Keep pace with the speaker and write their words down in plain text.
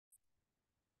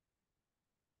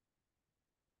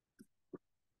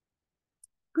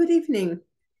Good evening.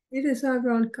 It is I,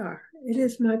 Roncar. It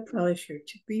is my pleasure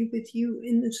to be with you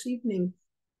in this evening.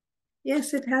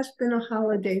 Yes, it has been a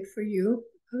holiday for you,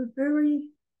 a very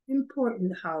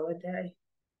important holiday.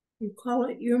 You call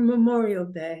it your Memorial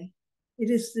Day.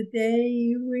 It is the day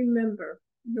you remember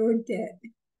your dead.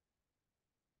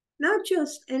 Not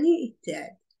just any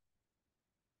dead,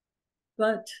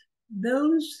 but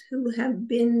those who have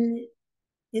been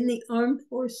in the armed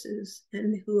forces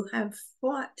and who have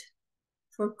fought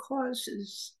for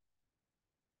causes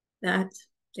that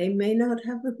they may not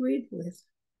have agreed with.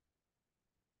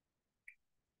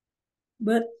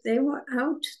 But they were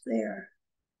out there,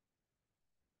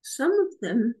 some of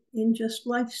them in just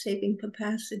life-saving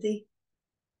capacity.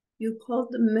 You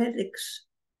called them medics.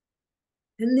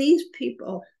 And these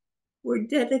people were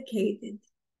dedicated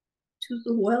to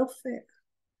the welfare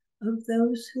of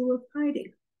those who were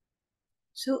fighting.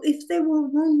 So if they were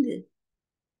wounded,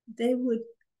 they would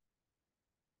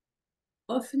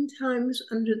oftentimes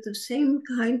under the same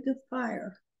kind of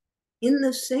fire, in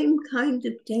the same kind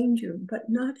of danger, but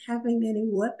not having any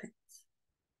weapons,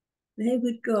 they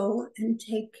would go and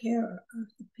take care of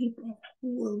the people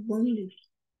who were wounded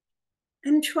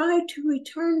and try to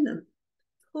return them,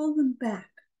 pull them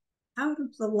back out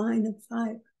of the line of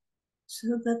fire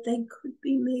so that they could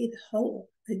be made whole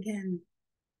again,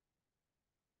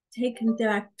 taken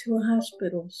back to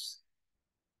hospitals.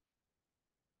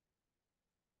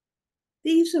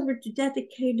 These are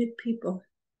dedicated people.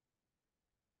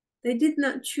 They did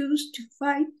not choose to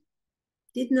fight,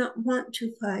 did not want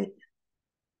to fight.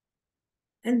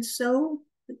 And so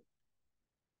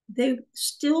they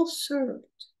still served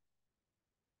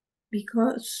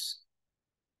because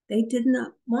they did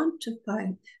not want to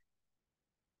fight,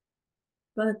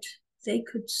 but they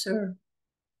could serve.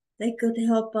 They could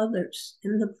help others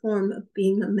in the form of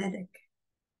being a medic.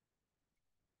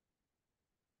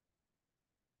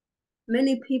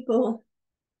 Many people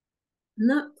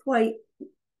not quite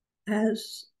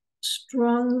as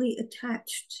strongly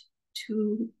attached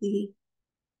to the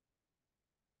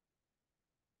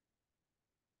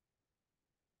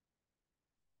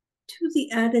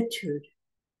attitude,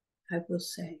 I will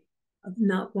say, of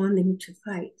not wanting to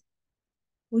fight,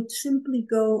 would simply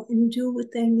go and do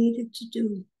what they needed to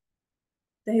do.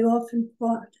 They often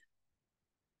fought,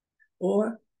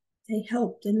 or they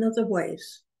helped in other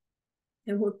ways.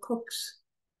 There were cooks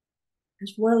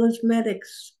as well as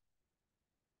medics,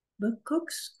 but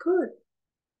cooks could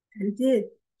and did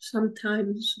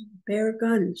sometimes bear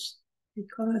guns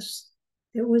because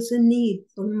there was a need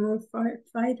for more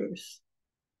fighters,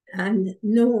 and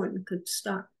no one could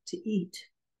stop to eat.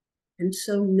 And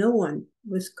so no one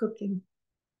was cooking.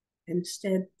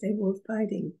 Instead, they were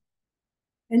fighting.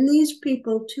 And these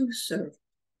people too served.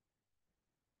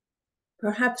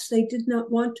 Perhaps they did not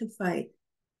want to fight,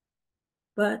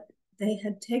 but they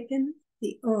had taken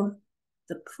the oath,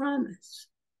 the promise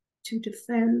to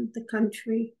defend the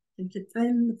country, to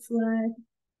defend the flag,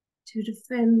 to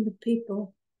defend the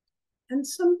people. And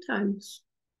sometimes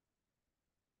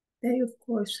they, of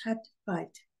course, had to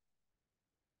fight.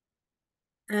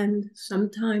 And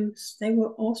sometimes they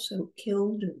were also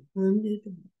killed or wounded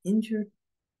or injured.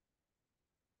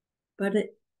 But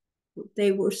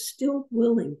they were still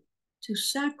willing to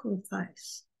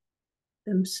sacrifice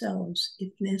themselves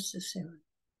if necessary.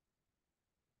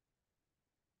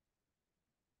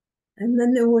 And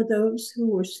then there were those who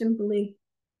were simply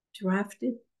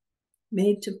drafted,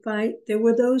 made to fight. There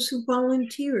were those who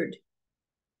volunteered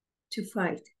to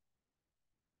fight.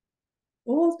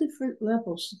 All different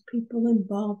levels of people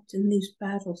involved in these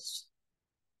battles.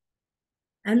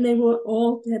 And they were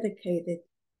all dedicated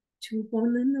to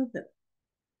one another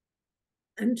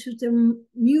and to their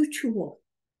mutual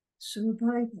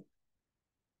survival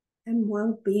and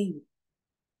well-being.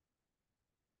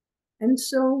 And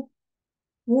so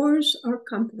wars are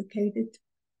complicated,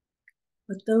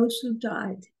 but those who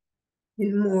died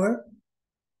in war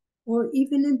or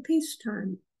even in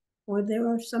peacetime, or there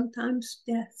are sometimes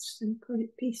deaths in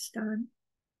peacetime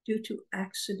due to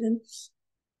accidents,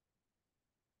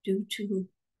 due to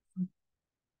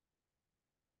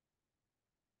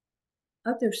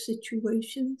other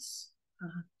situations,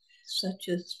 such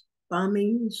as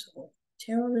bombings or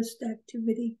terrorist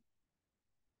activity.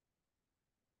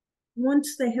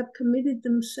 Once they have committed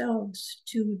themselves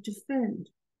to defend,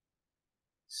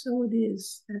 so it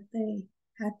is that they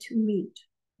had to meet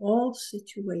all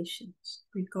situations,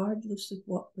 regardless of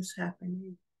what was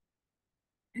happening,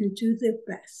 and do their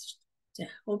best to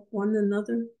help one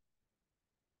another,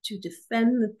 to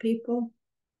defend the people,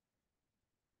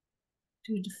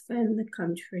 to defend the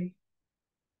country.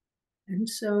 And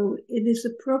so it is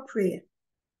appropriate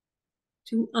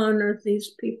to honor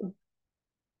these people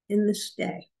in this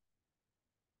day.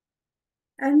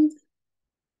 And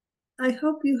I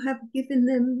hope you have given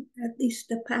them at least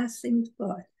a passing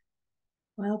thought,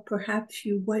 while perhaps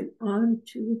you went on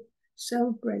to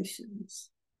celebrations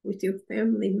with your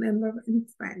family member and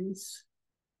friends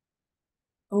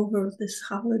over this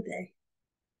holiday.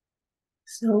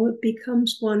 So it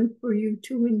becomes one for you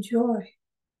to enjoy.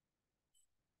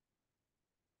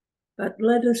 But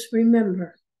let us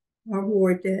remember our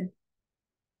war dead,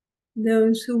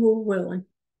 those who were willing,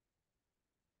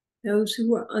 those who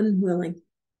were unwilling,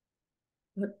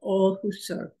 but all who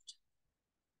served.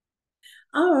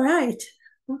 All right.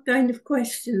 What kind of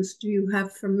questions do you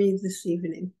have for me this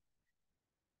evening?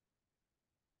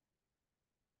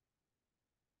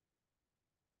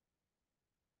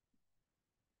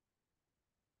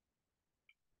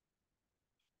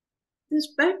 This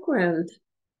background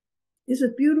is a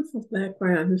beautiful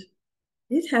background.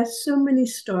 It has so many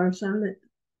stars on it,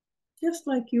 just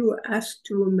like you were asked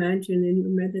to imagine in your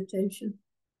meditation.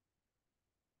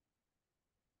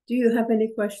 Do you have any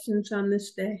questions on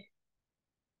this day?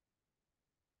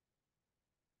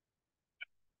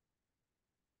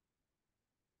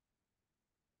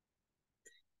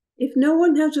 If no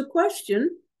one has a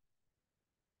question,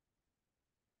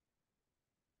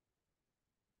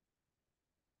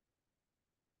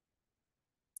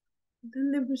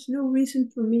 then there was no reason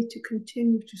for me to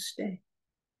continue to stay.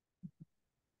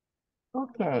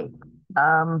 Okay.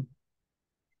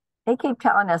 They keep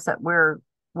telling us that we're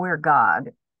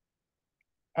God,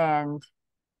 and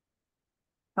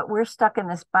but we're stuck in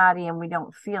this body and we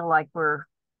don't feel like we're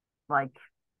like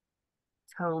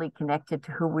totally connected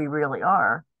to who we really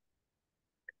are.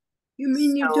 You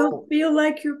mean you don't feel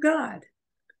like you're God?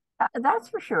 That's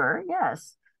for sure,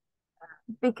 yes.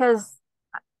 Because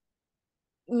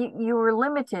you were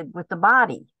limited with the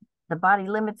body. The body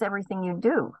limits everything you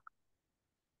do.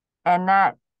 And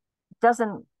that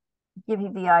doesn't give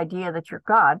you the idea that you're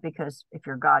God, because if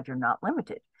you're God, you're not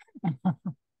limited.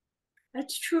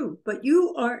 That's true, but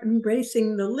you are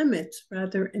embracing the limits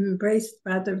rather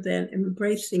than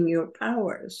embracing your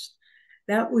powers,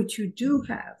 that which you do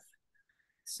have.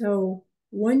 So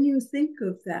when you think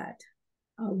of that,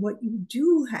 what you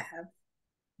do have,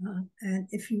 and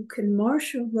if you can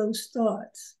marshal those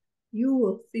thoughts, you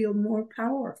will feel more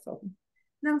powerful.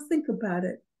 Now think about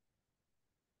it.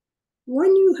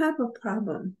 When you have a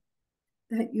problem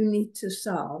that you need to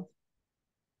solve,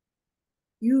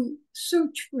 you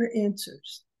search for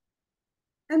answers.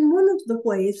 And one of the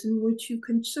ways in which you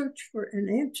can search for an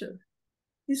answer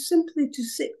is simply to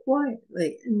sit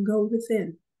quietly and go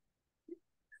within.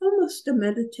 Almost a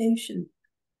meditation,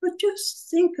 but just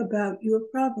think about your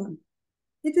problem.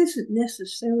 It isn't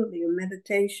necessarily a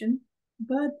meditation,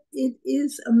 but it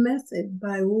is a method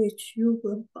by which you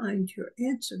will find your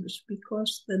answers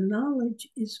because the knowledge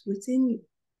is within you.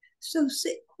 So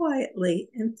sit quietly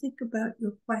and think about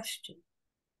your question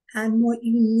and what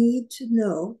you need to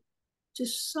know to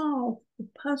solve the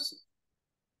puzzle,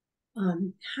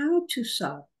 how to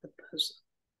solve the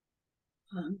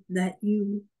puzzle that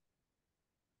you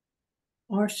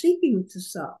are seeking to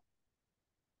solve.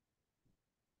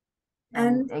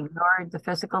 And ignore the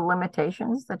physical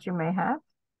limitations that you may have.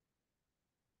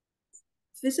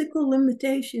 Physical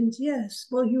limitations, yes.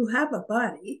 Well, you have a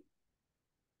body,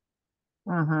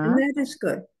 and that is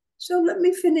good. So let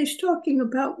me finish talking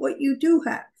about what you do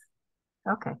have.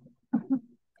 Okay.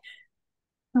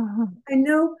 I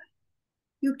know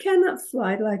you cannot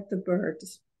fly like the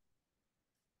birds.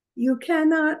 You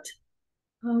cannot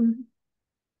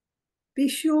be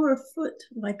sure of foot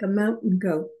like a mountain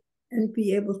goat and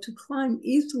be able to climb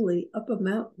easily up a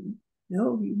mountain.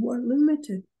 No, you are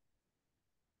limited.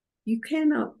 You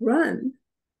cannot run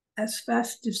as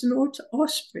fast as an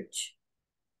ostrich.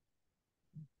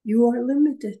 You are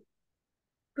limited,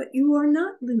 but you are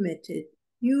not limited.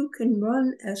 You can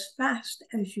run as fast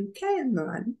as you can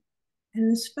run and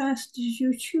as fast as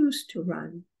you choose to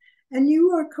run. And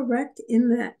you are correct in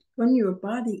that when your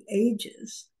body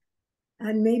ages,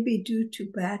 and maybe due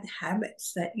to bad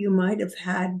habits that you might have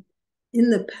had in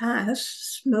the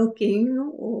past, smoking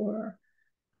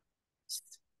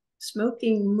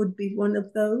would be one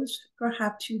of those.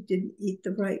 Perhaps you didn't eat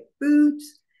the right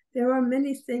foods. There are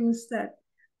many things that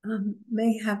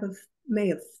may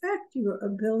affect your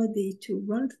ability to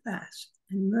run fast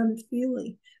and run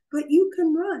freely, but you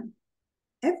can run.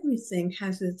 Everything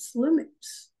has its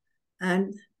limits.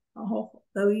 And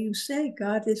although you say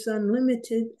God is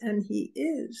unlimited, and he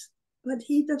is, but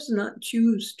he does not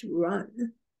choose to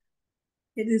run.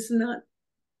 It is not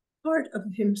part of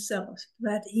himself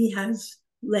that he has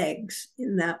legs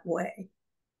in that way.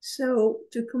 So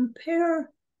to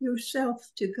compare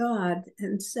yourself to God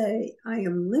and say, I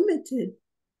am limited,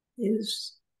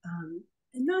 is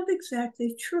not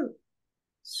exactly true.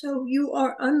 So you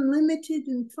are unlimited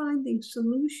in finding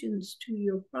solutions to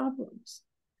your problems.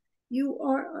 You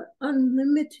are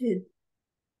unlimited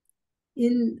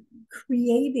in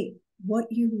creating what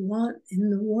you want in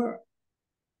the world.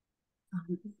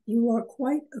 You are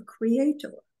quite a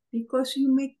creator because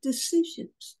you make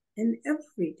decisions in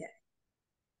every day.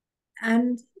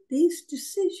 And these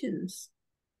decisions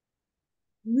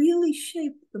really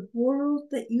shape the world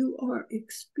that you are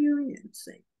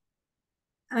experiencing.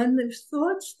 And the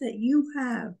thoughts that you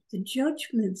have, the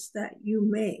judgments that you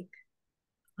make,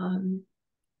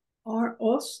 are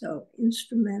also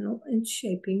instrumental in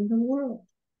shaping the world.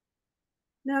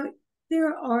 Now,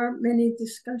 there are many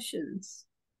discussions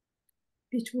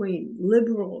between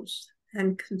liberals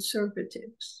and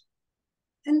conservatives.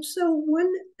 And so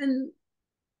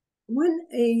when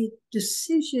a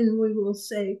decision, we will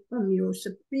say, from your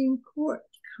Supreme Court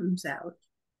comes out,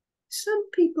 some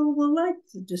people will like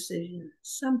the decision,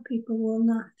 some people will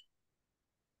not.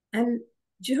 And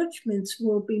judgments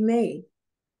will be made,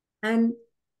 and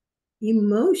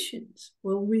emotions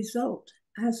will result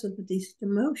as of these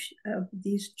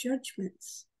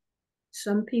judgments.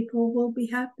 Some people will be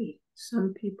happy,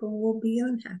 some people will be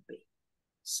unhappy.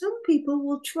 Some people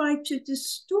will try to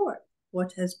distort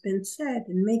what has been said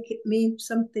and make it mean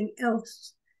something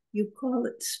else. You call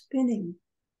it spinning.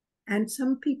 And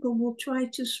some people will try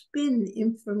to spin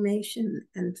information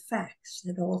and facts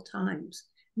at all times.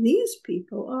 These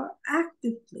people are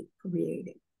actively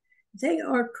creating. They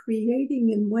are creating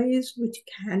in ways which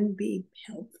can be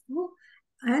helpful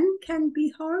and can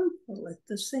be harmful at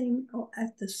the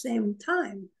same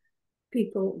time.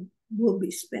 People will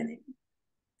be spinning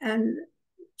and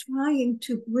trying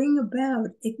to bring about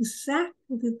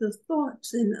exactly the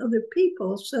thoughts in other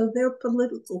people, so their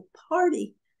political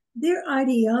party, their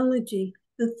ideology,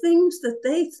 the things that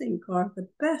they think are the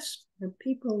best for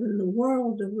people in the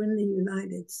world or in the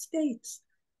United States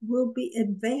will be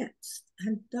advanced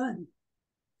and done.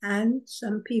 And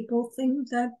some people think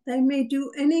that they may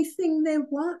do anything they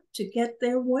want to get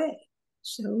their way.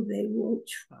 So they will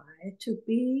try to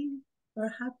be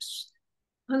perhaps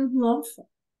unlawful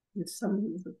in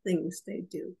some of the things they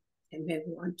do. They may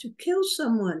want to kill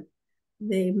someone.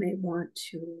 They may want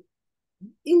to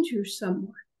injure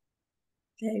someone.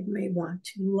 They may want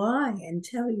to lie and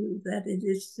tell you that it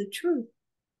is the truth.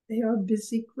 They are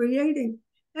busy creating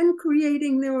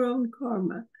their own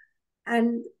karma.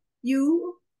 And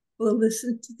you will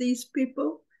listen to these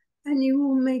people and you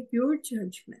will make your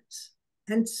judgments.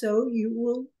 And so you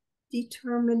will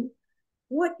determine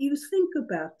what you think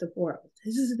about the world.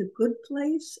 Is it a good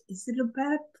place? Is it a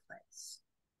bad place?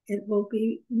 It will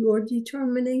be your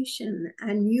determination,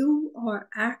 and you are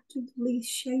actively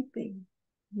shaping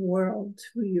the world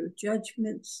through your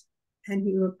judgments and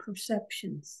your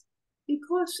perceptions,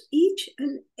 because each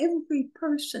and every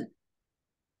person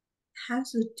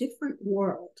has a different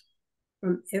world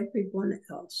from everyone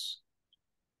else.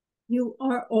 You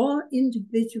are all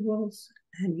individuals,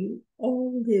 and you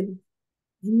all live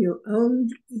in your own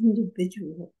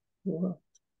individual world.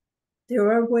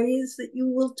 There are ways that you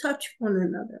will touch one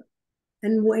another,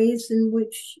 and ways in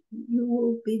which you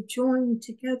will be joined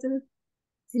together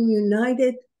and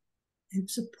united and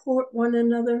support one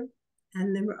another.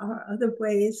 And there are other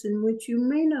ways in which you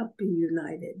may not be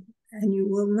united and you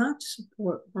will not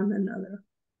support one another.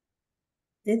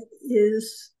 It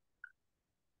is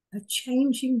a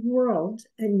changing world,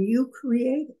 and you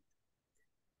create it.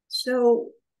 So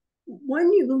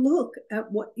when you look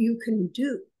at what you can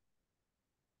do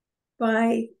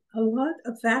by a lot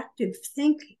of active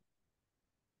thinking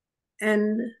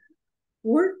and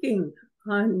working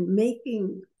on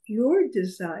making your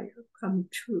desire come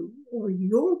true or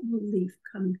your belief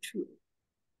come true,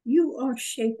 you are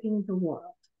shaping the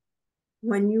world.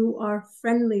 When you are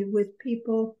friendly with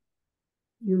people,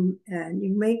 you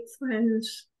make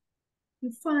friends,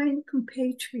 you find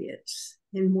compatriots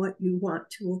in what you want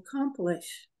to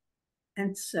accomplish.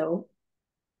 And so,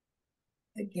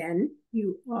 again,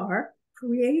 you are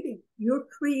creating. You're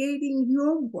creating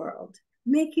your world,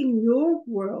 making your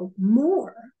world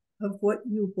more of what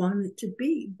you want it to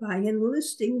be by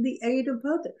enlisting the aid of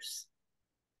others.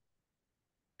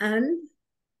 And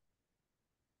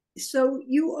so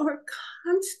you are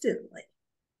constantly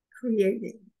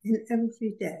creating in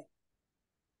every day.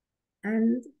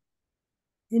 And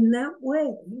in that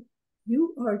way,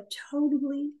 you are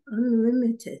totally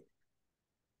unlimited.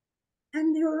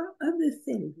 And there are other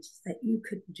things that you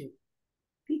could do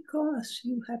because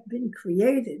you have been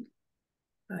created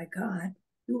by God.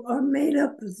 You are made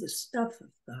up of the stuff of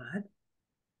God.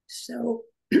 So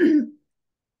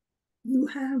you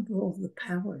have all the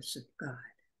powers of God.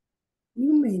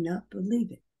 You may not believe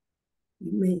it.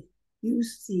 You may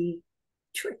use the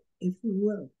trick, if you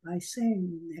will, by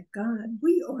saying that God,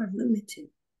 we are limited,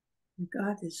 and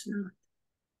God is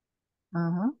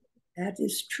not. That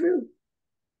is true.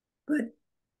 But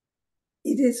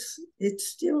it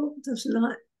still does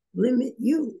not limit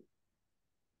you.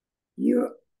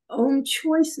 Your own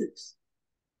choices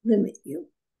limit you.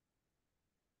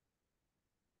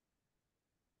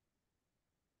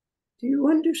 Do you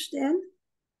understand?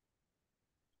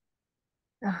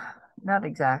 Not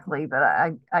exactly, but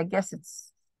I guess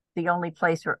it's the only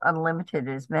place where unlimited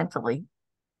is mentally,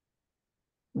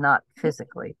 not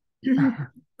physically.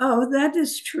 Oh, that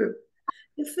is true.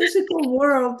 The physical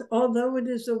world, although it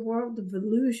is a world of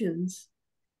illusions,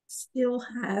 still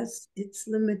has its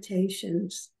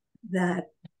limitations that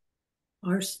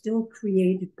are still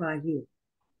created by you.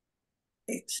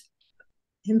 It's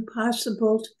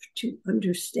impossible to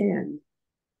understand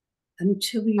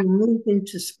until you move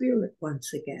into spirit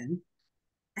once again.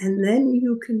 And then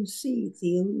you can see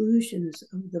the illusions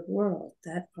of the world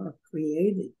that are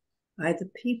created by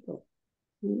the people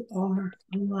who are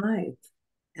alive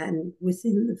and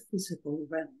within the physical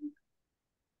realm.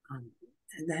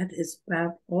 And that is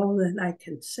about all that I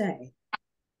can say.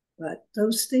 But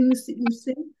those things that you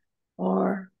think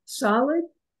are solid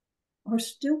are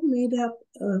still made up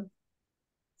of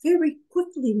very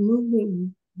quickly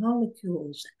moving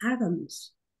molecules,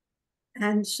 atoms.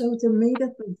 And so they're made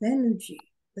up of energy,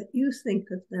 but you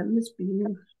think of them as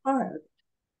being hard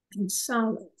and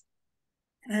solid.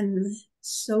 And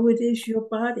so it is your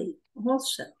body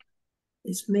also.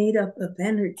 It's made up of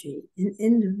energy in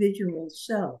individual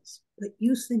cells, but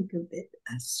you think of it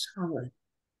as solid,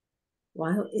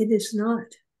 while it is not.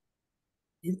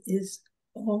 It is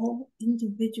all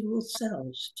individual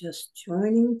cells just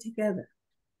joining together,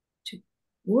 to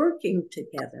working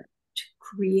together to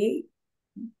create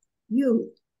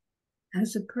you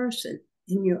as a person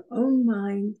in your own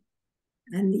mind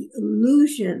and the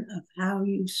illusion of how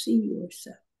you see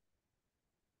yourself.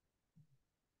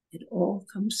 It all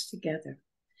comes together.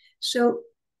 So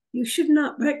you should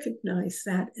not recognize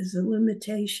that as a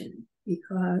limitation,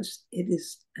 because it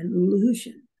is an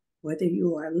illusion, whether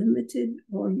you are limited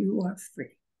or you are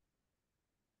free.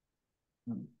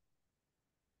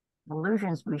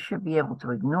 Illusions we should be able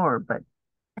to ignore, but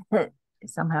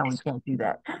somehow we can't do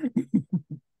that.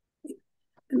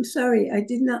 I'm sorry, I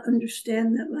did not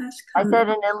understand that last I comment. said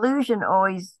an illusion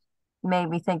always made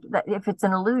me think that if it's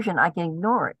an illusion, I can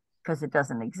ignore it because it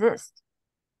doesn't exist.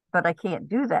 But I can't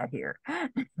do that here.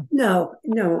 No,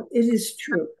 it is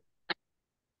true.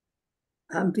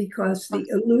 Because the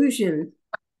illusion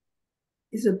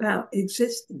is about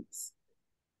existence.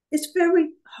 It's very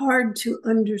hard to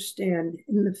understand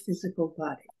in the physical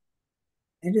body.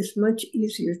 It is much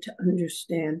easier to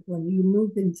understand when you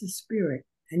move into spirit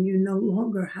and you no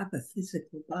longer have a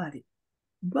physical body.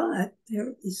 But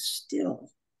there is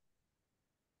still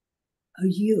a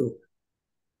you.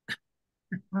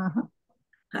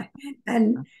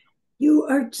 And you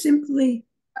are simply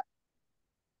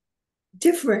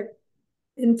different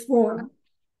in form.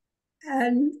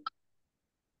 And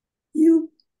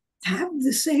you have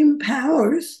the same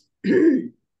powers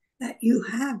that you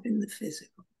have in the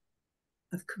physical,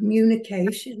 of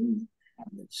communication,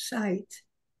 and of sight,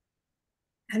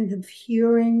 and of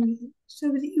hearing, so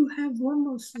that you have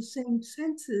almost the same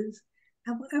senses.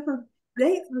 However,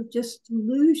 they are just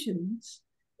illusions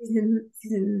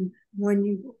in when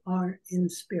you are in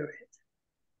spirit.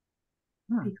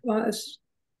 Because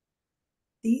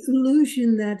the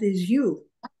illusion that is you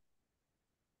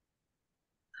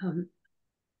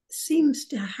seems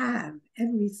to have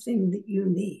everything that you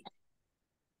need.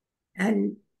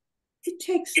 And it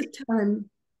takes a time,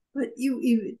 but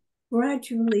you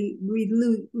gradually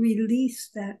release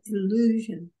that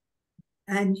illusion,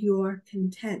 and you are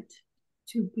content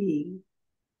to be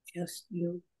just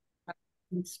you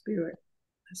in spirit,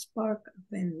 a spark of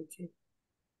energy.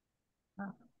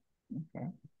 Oh, okay.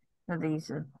 So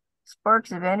these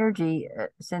sparks of energy,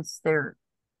 since they're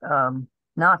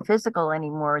not physical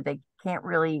anymore, they can't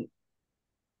really,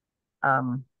 I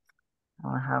don't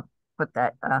know how to put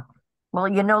that. Well,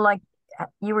 like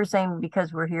you were saying,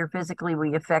 because we're here physically,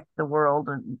 we affect the world,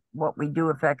 and what we do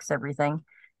affects everything.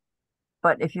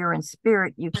 But if you're in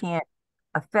spirit, you can't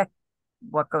affect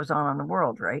what goes on in the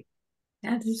world, right?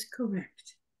 That is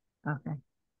correct. Okay.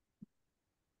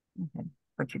 Okay.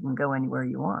 But you can go anywhere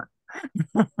you want.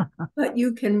 But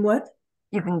you can what?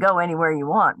 You can go anywhere you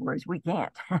want, whereas we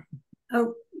can't.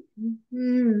 Oh,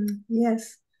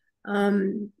 yes.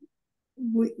 Um,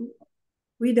 we,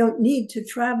 we don't need to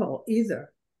travel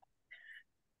either.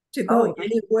 To Oh, go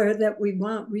anywhere that we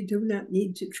want, we do not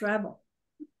need to travel.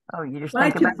 you just Try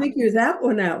think to about it. figure that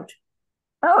one out.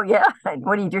 Oh, yeah.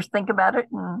 What do you just think about it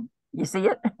and you see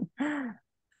it?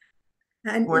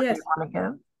 And Where do yes, you want to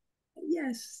go?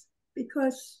 yes,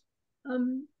 because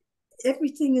um,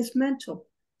 everything is mental.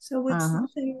 So it's the Hmm.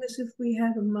 same as if we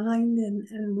had a mind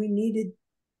and we needed.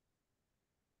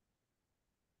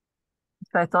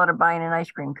 If I thought of buying an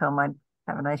ice cream cone, I'd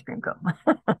have an ice cream cone.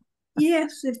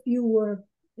 Yes, if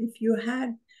you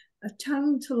had a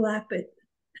tongue to lap it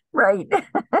Right.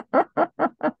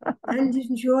 and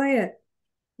enjoy it.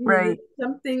 Right. That's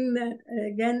something that,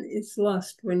 again, is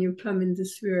lost when you come into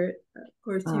spirit. Of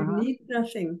course, you Hmm. need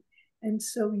nothing, and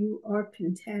so you are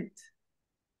content.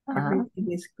 Uh-huh.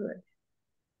 Everything is good.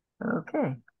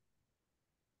 Okay.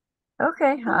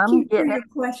 Okay. Thank I'm you for getting it. your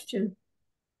question.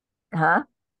 Huh?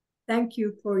 Thank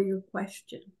you for your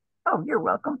question. Oh, you're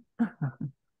welcome.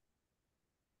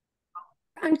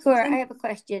 Encore, I Thank, have a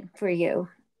question for you.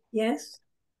 yes,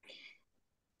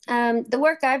 The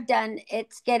work I've done,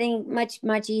 it's getting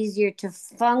much easier to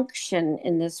function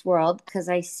in this world because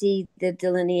I see the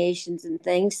delineations and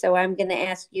things. So I'm going to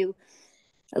ask you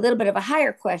a little bit of a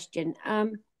higher question.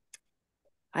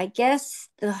 I guess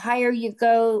the higher you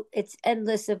go, it's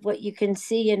endless of what you can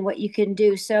see and what you can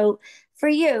do. So for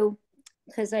you,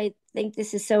 because I think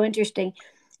this is so interesting,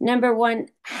 number one,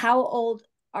 how old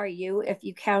are you if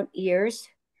you count years?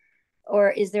 Or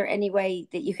is there any way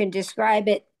that you can describe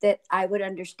it that I would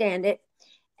understand it?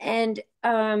 And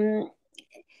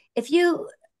if you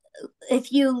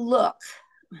look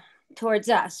towards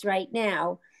us right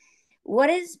now, what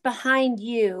is behind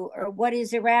you or what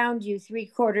is around you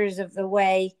 3/4 of the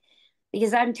way?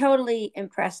 Because I'm totally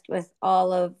impressed with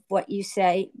all of what you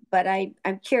say, but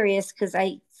I'm curious because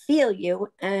I feel you,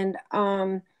 and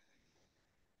I'm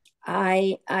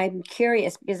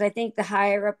curious because I think the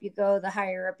higher up you go, the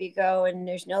higher up you go, and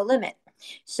there's no limit.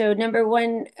 So number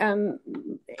one,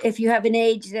 if you have an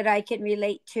age that I can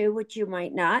relate to, which you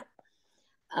might not,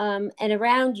 and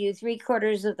around you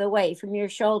 3/4 of the way from your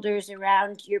shoulders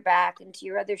around to your back and to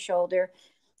your other shoulder,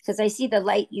 because I see the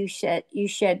light you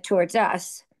shed towards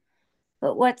us.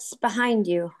 But what's behind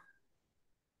you?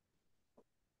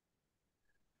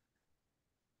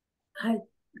 I,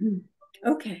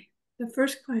 okay. The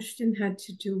first question had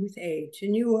to do with age,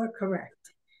 and you are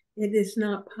correct. It is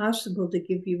not possible to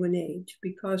give you an age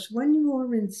because when you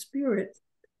are in spirit,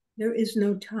 there is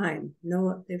no time.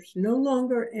 No, there's no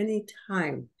longer any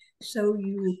time. So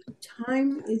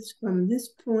time is from this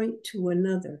point to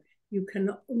another. You can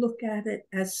look at it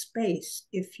as space,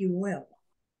 if you will,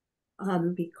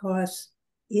 because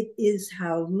it is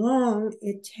how long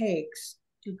it takes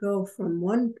to go from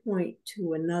one point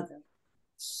to another.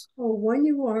 So when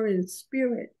you are in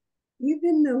spirit,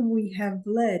 even though we have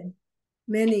led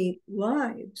many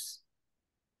lives,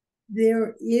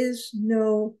 there is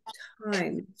no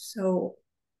time. So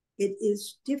it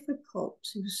is difficult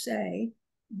to say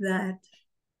that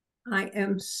I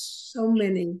am so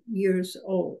many years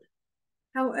old.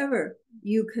 However,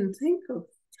 you can think of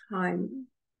time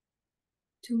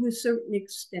to a certain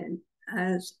extent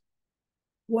as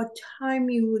what time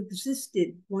you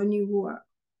existed when you were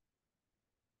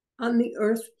on the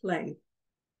earth plane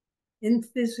in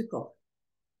physical.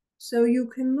 So you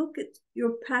can look at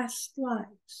your past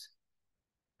lives.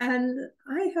 And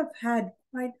I have had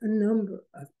quite a number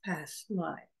of past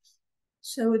lives,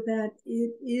 so that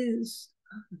it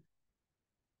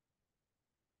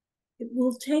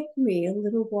will take me a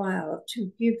little while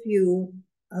to give you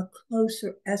a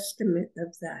closer estimate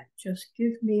of that. Just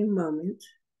give me a moment.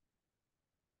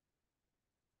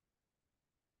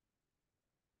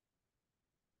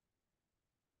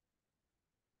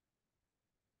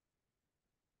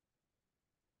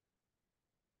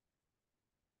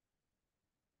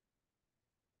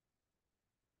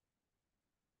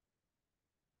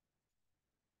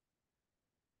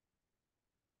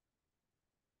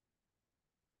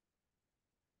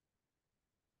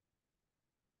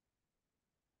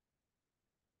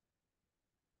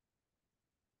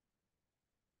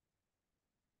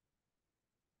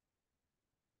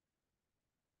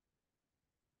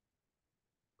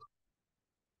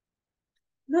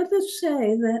 Let us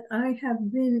say that I have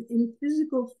been in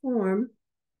physical form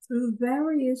through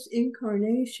various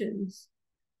incarnations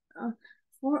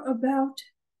for about,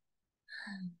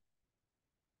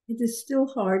 it is still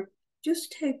hard,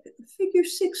 just figure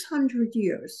 600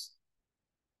 years.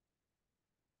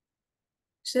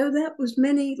 So that was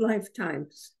many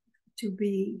lifetimes to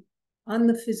be on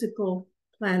the physical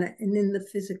planet and in the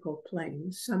physical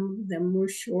plane. Some of them were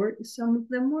short, and some of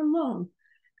them were long.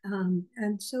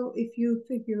 And so if you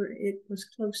figure it was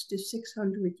close to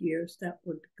 600 years, that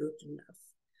would be good enough,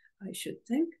 I should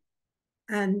think.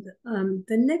 And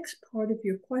the next part of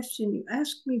your question, you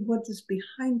asked me what is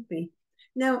behind me.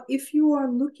 Now, if you are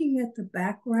looking at the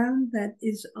background that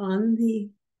is on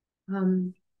the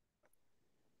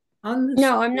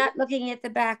No, I'm not looking at the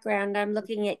background. I'm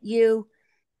looking at you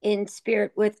in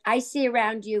spirit with, I see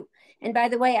around you. And by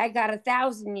the way, I got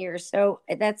 1,000 years, so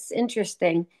that's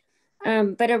interesting.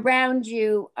 But around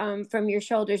you, from your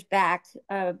shoulders back,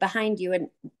 behind you, and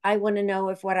I want to know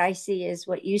if what I see is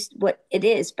what it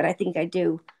is, but I think I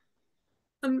do.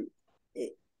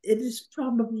 It is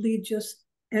probably just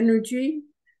energy,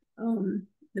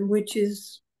 which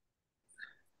is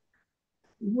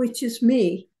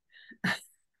me,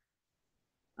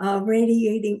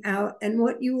 radiating out, and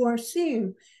what you are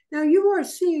seeing now. You are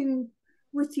seeing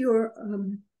with your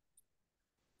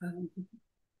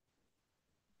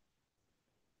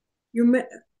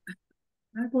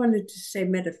I wanted to say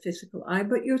metaphysical eye,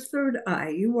 but your third eye,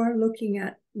 you are looking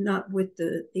at not with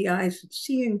the eyes of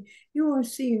seeing, you are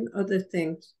seeing other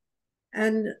things.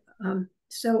 And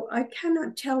so I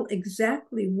cannot tell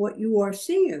exactly what you are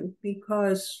seeing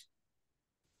because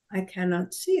I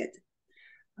cannot see it.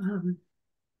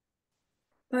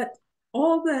 But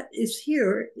all that is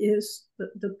here is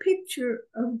the picture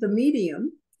of the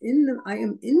medium. I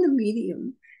am in the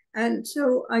medium, and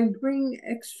so I bring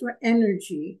extra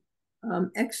energy.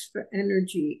 Extra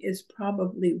energy is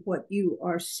probably what you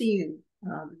are seeing.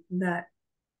 That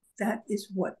is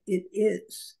what it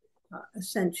is,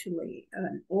 essentially.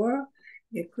 Or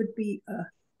it could be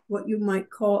what you might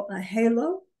call a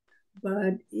halo,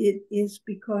 but it is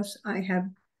because I have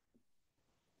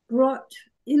brought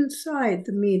inside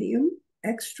the medium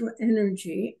extra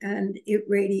energy, and it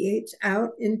radiates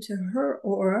out into her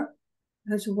aura,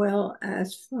 as well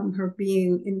as from her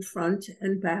being in front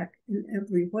and back in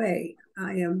every way.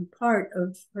 I am part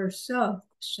of herself,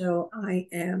 so I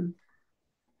am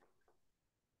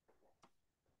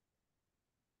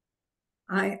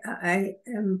I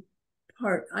am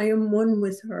one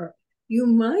with her. You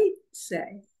might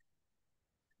say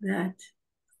that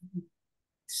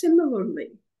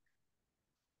similarly,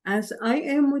 as I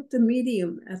am with the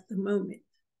medium at the moment,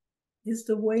 is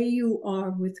the way you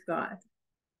are with God.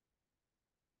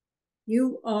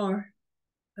 You are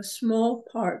a small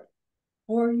part,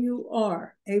 or you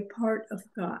are a part of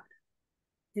God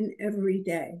in every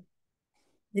day,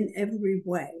 in every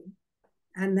way.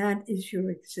 And that is your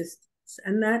existence.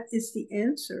 And that is the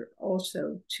answer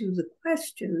also to the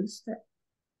questions that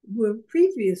were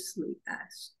previously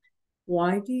asked.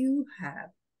 Why do you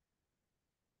have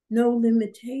no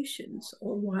limitations?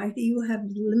 Or why do you have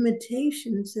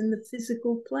limitations in the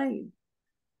physical plane?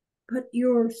 But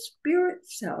your spirit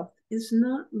self is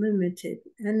not limited,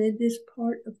 and it is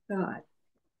part of God.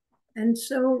 And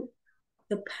so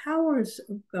the powers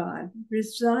of God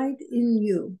reside in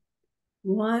you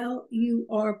while you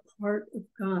are part of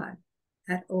God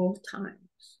at all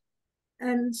times.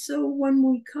 And so when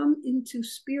we come into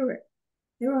spirit,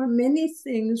 there are many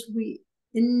things we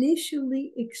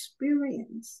initially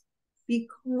experience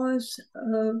because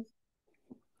of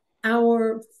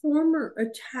our former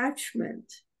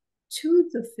attachment to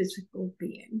the physical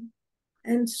being.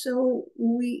 And so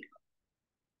we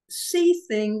see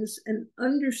things and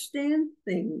understand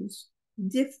things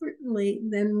differently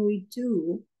than we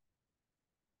do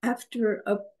after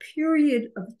a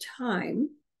period of time,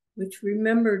 which,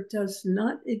 remember, does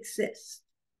not exist.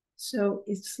 So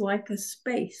it's like a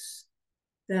space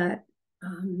that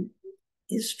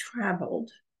is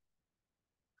traveled.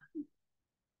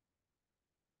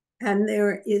 And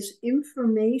there is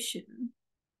information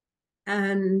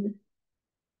and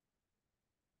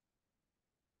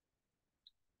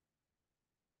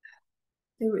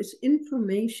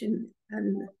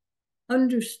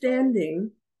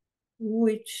understanding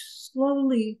which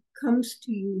slowly comes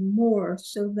to you more.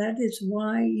 So that is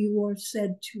why you are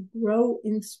said to grow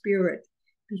in spirit,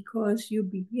 because you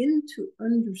begin to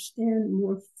understand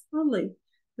more fully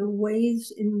the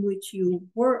ways in which you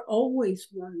were always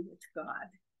one with God,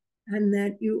 and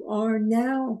that you are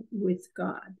now with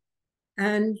God.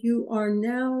 And you are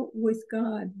now with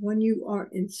God. When you are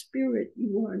in spirit,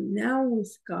 you are now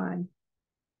with God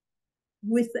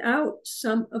without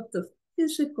some of the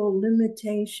physical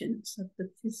limitations of the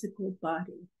physical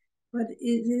body. But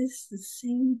it is the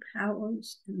same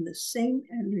powers and the same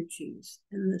energies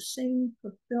and the same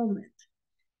fulfillment,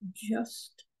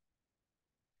 just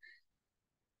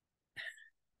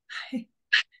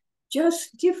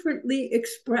differently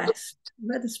expressed.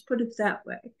 Let us put it that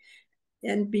way.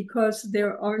 and because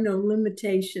there are no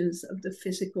limitations of the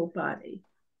physical body,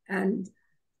 and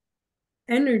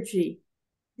energy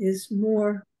is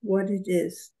more what it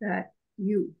is that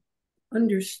you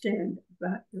understand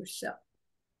about yourself.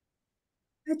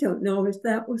 I don't know if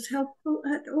that was helpful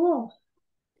at all.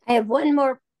 I have one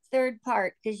more third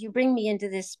part because you bring me into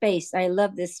this space. I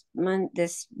love this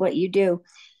what you do.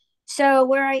 So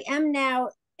where I am now,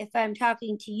 if I'm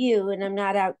talking to you and I'm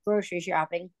not out grocery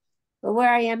shopping, but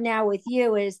where I am now with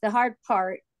you is the hard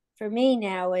part for me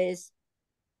now is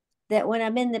that when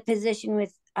I'm in the position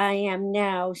with I am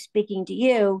now speaking to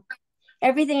you,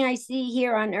 everything I see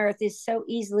here on earth is so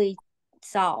easily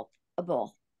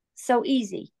solvable. So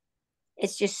easy.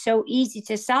 It's just so easy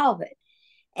to solve it.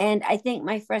 And I think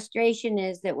my frustration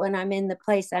is that when I'm in the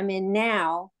place I'm in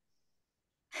now,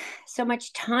 so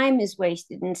much time is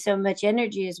wasted and so much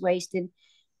energy is wasted.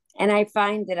 And I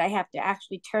find that I have to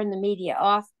actually turn the media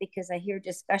off because I hear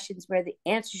discussions where the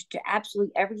answers to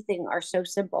absolutely everything are so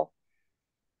simple.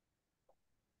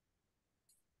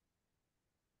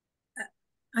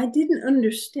 I didn't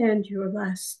understand your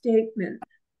last statement.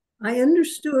 I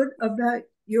understood about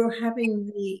your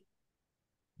having the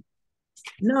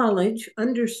knowledge,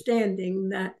 understanding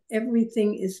that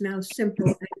everything is now simple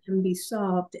and can be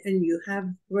solved, and you have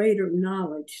greater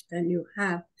knowledge than you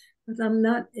have. But I'm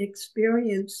not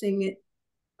experiencing it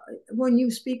when you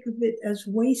speak of it as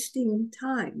wasting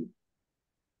time.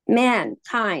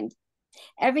 Mankind.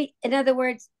 In other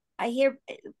words, I hear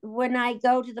when I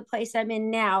go to the place I'm in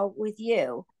now with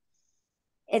you,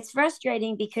 it's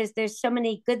frustrating because there's so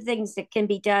many good things that can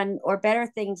be done or better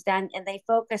things done, and they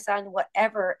focus on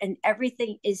whatever, and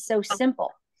everything is so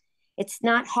simple. It's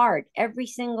not hard. Every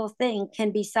single thing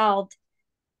can be solved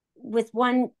with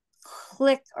one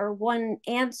click or one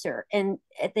answer, and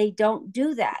they don't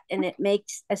do that, and it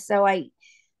makes so I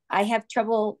have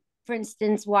trouble, for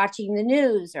instance, watching the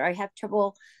news, or I have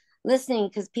trouble listening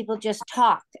because people just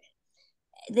talk.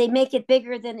 They make it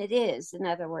bigger than it is, in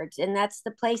other words. And that's the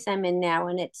place I'm in now.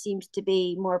 And it seems to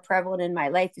be more prevalent in my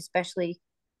life, especially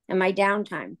in my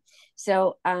downtime.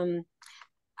 So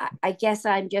I guess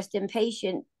I'm just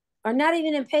impatient, or not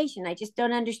even impatient. I just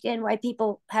don't understand why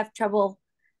people have trouble,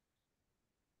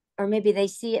 or maybe they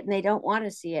see it and they don't want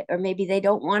to see it, or maybe they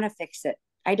don't want to fix it.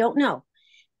 I don't know.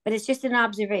 But it's just an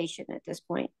observation at this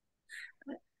point.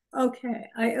 Okay,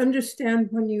 I understand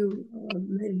when you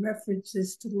made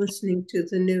references to listening to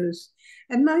the news.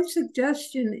 And my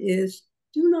suggestion is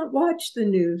do not watch the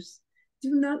news. Do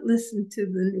not listen to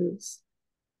the news,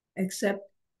 except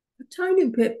a tiny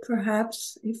bit,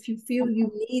 perhaps, if you feel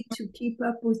you need to keep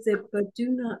up with it, but do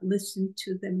not listen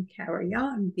to them carry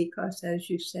on because, as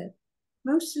you said,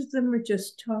 most of them are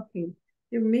just talking.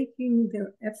 They're making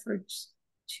their efforts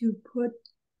to put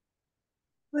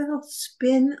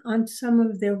spin on some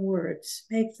of their words,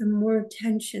 make them more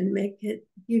attention, make it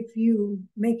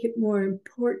more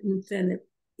important than it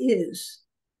is.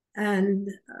 And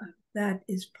that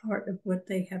is part of what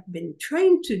they have been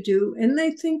trained to do and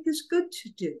they think is good to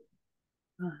do.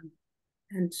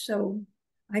 And so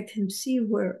I can see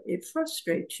where it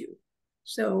frustrates you.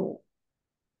 So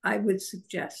I would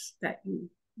suggest that you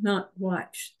not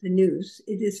watch the news.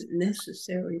 It isn't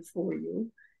necessary for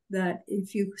you. That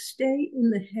if you stay in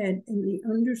the head and the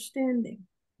understanding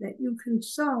that you can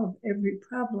solve every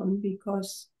problem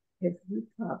because every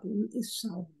problem is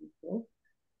solvable,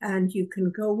 and you can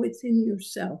go within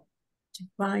yourself to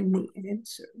find the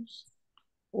answers.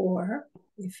 Or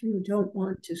if you don't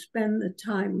want to spend the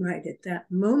time right at that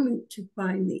moment to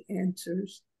find the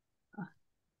answers,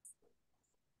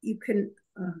 you can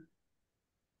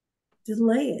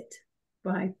delay it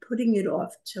by putting it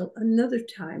off till another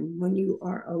time when you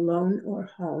are alone or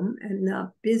home and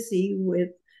not busy with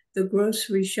the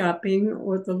grocery shopping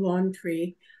or the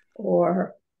laundry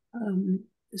or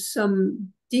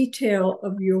some detail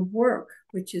of your work,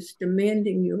 which is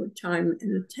demanding your time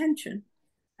and attention.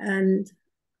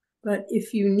 But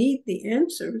if you need the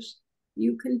answers,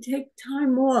 you can take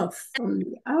time off from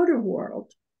the outer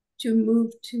world to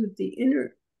move to the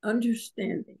inner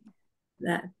understanding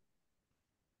that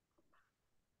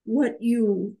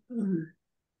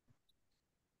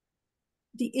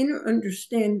the inner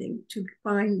understanding to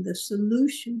find the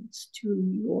solutions to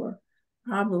your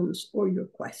problems or your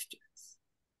questions.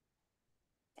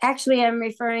 Actually, I'm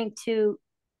referring to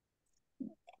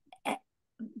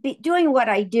doing what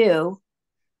I do.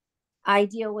 I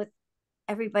deal with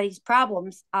everybody's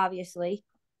problems, obviously,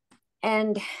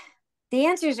 and the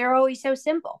answers are always so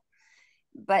simple.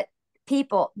 But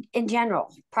people in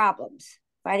general, problems,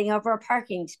 fighting over a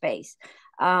parking space,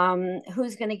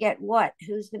 who's going to get what,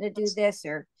 who's going to do this,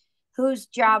 or whose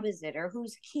job is it, or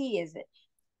whose key is it?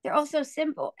 they're all so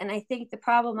simple. And I think the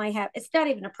problem I have, it's not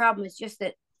even a problem, it's just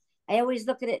that I always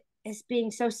look at it as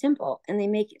being so simple and they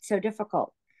make it so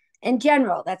difficult. In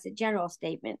general, that's a general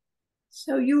statement.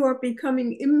 So you are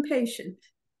becoming impatient.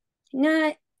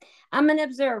 Not, I'm an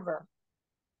observer,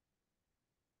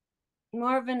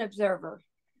 more of an observer.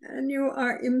 And you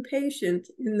are impatient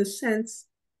in the sense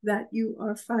that you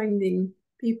are finding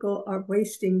people are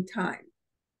wasting time.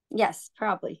 Yes,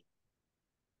 probably.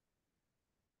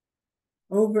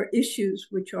 Over issues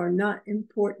which are not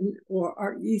important or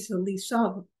are easily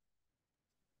solvable.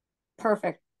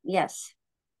 Perfect. Yes.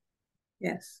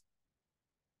 Yes.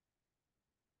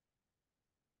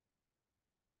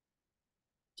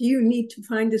 Do you need to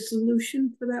find a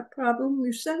solution for that problem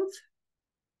yourself?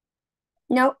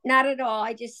 Nope, not at all.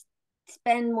 I just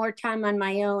spend more time on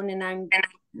my own, and I'm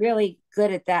really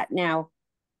good at that now.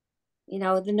 You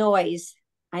know, the noise.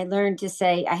 I learned to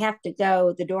say, I have to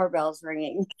go, the doorbell's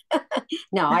ringing.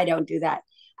 No, I don't do that.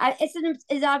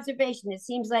 It's observation. It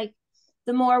seems like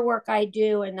the more work I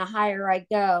do and the higher I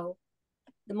go,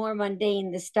 the more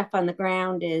mundane the stuff on the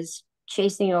ground is,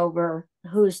 chasing over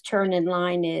whose turn in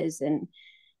line is, and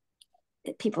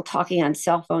people talking on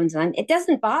cell phones. And it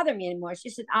doesn't bother me anymore. It's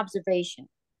just an observation.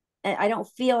 I don't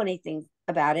feel anything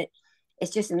about it.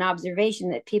 It's just an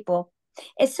observation that people,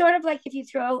 it's sort of like if you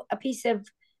throw a piece of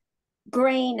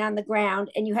grain on the ground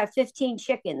and you have 15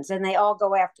 chickens and they all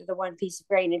go after the one piece of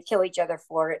grain and kill each other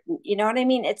for it. You know what I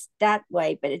mean? It's that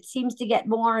way, but it seems to get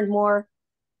more and more.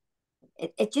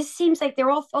 It just seems like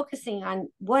they're all focusing on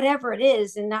whatever it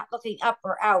is and not looking up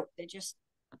or out. They're just.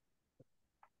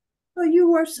 Well,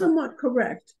 you are somewhat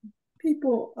correct.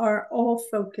 People are all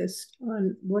focused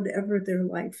on whatever their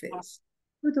life is,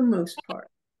 for the most part.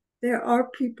 There are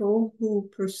people who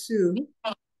pursue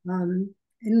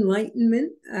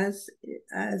enlightenment, as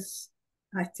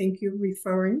I think you're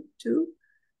referring to,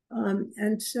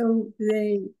 and so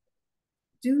they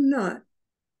do not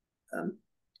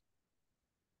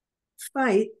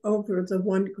fight over the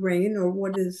one grain or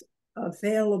what is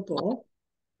available.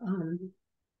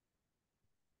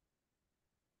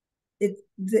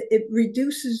 It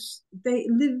reduces, they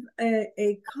live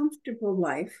a comfortable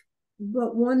life,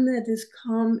 but one that is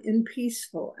calm and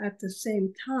peaceful at the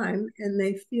same time, and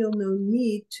they feel no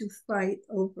need to fight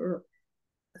over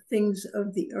things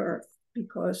of the earth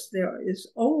because there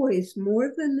is always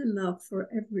more than enough for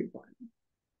everyone.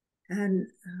 And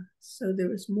so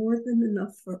there is more than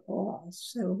enough for all.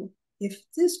 So if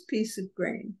this piece of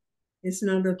grain is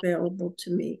not available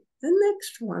to me, the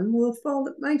next one will fall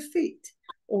at my feet,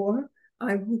 or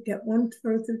I will get one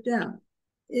further down.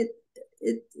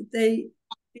 They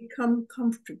become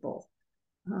comfortable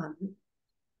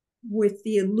with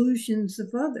the illusions of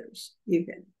others,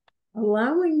 even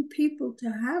allowing people to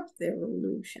have their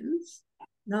illusions,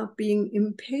 not being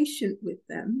impatient with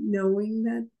them, knowing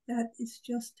that that is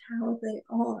just how they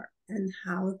are and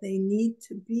how they need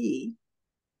to be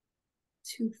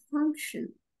to function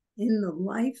in the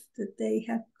life that they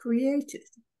have created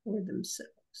for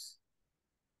themselves.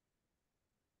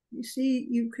 You see,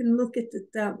 you can look at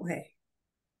it that way.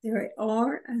 They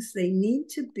are as they need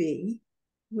to be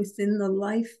within the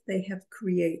life they have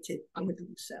created for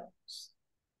themselves.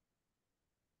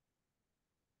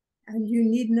 And you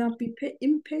need not be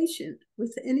impatient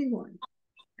with anyone.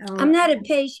 I'm not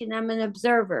impatient. I'm an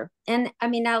observer. And I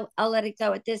mean, I'll let it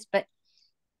go at this, but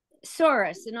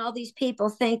Soros and all these people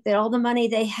think that all the money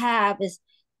they have is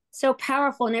so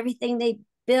powerful and everything they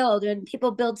build, and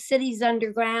people build cities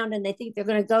underground and they think they're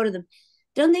going to go to them.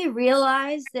 Don't they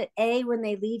realize that A, when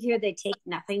they leave here, they take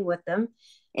nothing with them?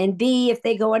 And B, if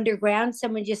they go underground,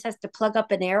 someone just has to plug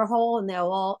up an air hole and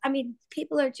they'll all, I mean,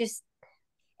 people are just,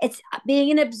 it's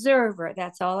being an observer.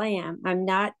 That's all I am. I'm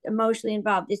not emotionally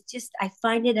involved. It's just, I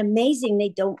find it amazing they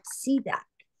don't see that.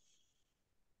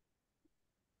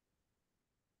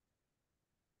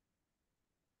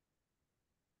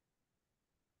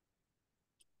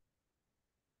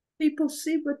 People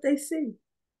see what they see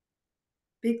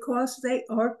because they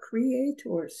are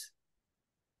creators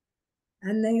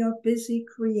and they are busy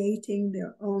creating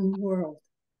their own world.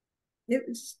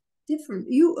 It's different.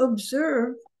 You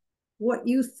observe what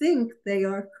you think they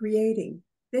are creating.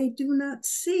 They do not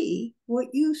see what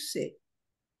you see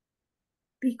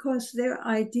because their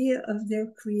idea of their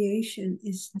creation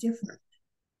is different.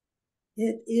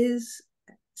 It is,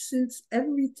 since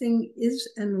everything is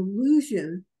an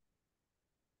illusion,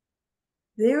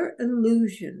 their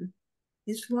illusion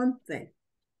is one thing.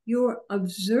 Your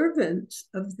observance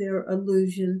of their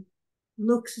illusion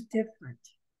looks different.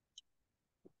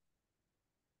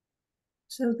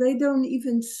 So they don't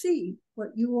even see what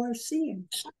you are seeing.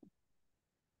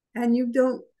 And you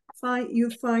don't you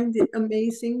find it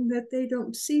amazing that they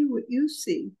don't see what you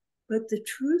see. But the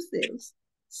truth is,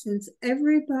 since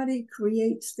everybody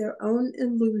creates their own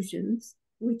illusions,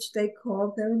 which they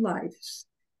call their lives,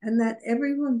 and that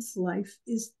everyone's life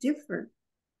is different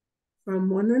from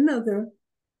one another,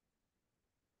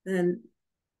 then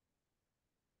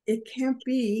it can't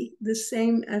be the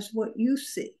same as what you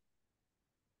see.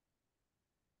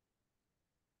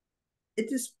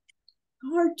 It is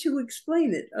hard to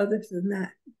explain it other than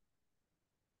that.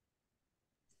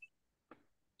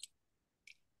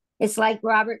 It's like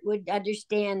Robert would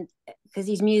understand because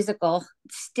he's musical.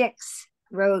 Styx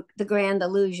wrote The Grand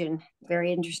Illusion.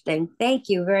 Very interesting. Thank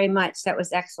you very much. That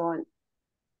was excellent.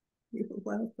 You're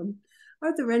welcome.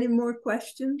 Are there any more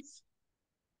questions?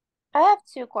 I have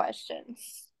two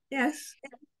questions. Yes.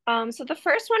 So the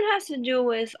first one has to do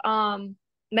with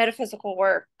metaphysical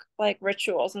work, like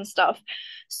rituals and stuff.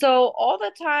 So all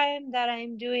the time that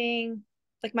I'm doing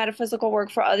like metaphysical work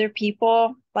for other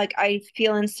people, like I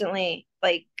feel instantly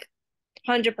like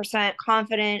 100%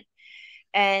 confident,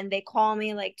 and they call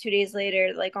me like 2 days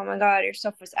later, like, oh my God, your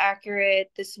stuff was accurate.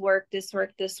 This worked, this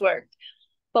worked, this worked.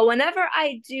 But whenever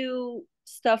I do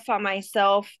stuff on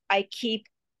myself, I keep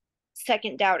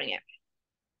second doubting it.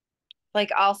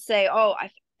 Like I'll say, oh,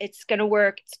 it's gonna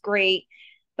work, it's great,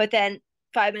 but then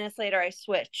 5 minutes later I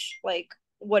switch. Like,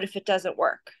 what if it doesn't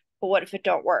work? But what if it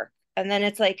don't work? And then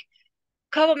it's like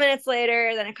a couple minutes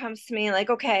later, then it comes to me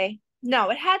like, okay,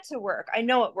 no, it had to work. I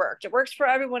know it worked. It works for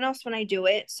everyone else when I do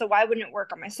it, so why wouldn't it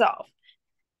work on myself?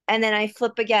 And then I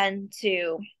flip again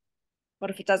to,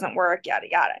 what if it doesn't work? Yada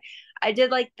yada. I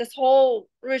did like this whole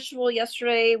ritual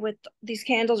yesterday with these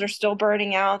candles are still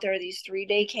burning out. There are these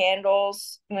 3-day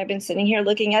candles, and I've been sitting here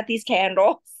looking at these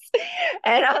candles,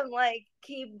 and I'm like,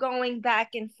 keep going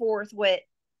back and forth with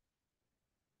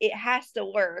it has to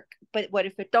work, but what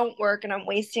if it don't work and I'm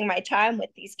wasting my time with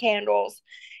these candles?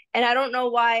 And I don't know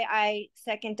why I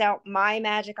second doubt my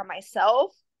magic on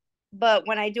myself, but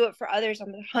when I do it for others,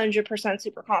 I'm 100%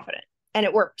 super confident and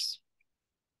it works.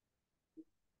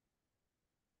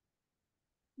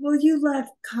 Well, you lack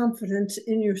confidence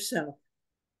in yourself.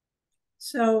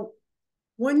 So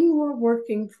when you are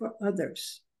working for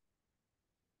others,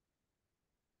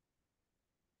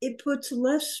 it puts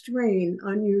less strain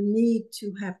on your need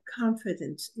to have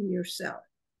confidence in yourself.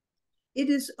 It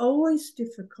is always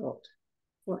difficult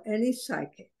for any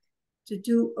psychic to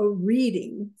do a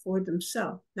reading for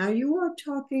themselves. Now, you are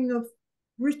talking of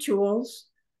rituals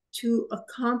to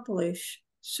accomplish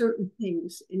certain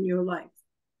things in your life.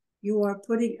 You are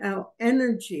putting out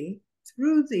energy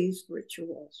through these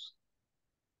rituals.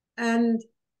 And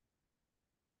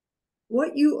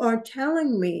what you are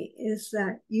telling me is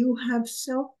that you have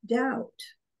self-doubt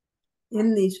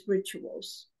in these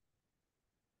rituals,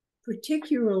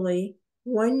 particularly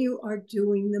when you are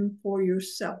doing them for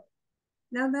yourself.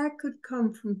 Now, that could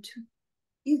come from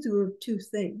either of two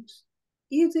things.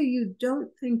 Either you don't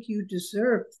think you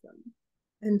deserve them,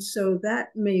 and so that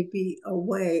may be a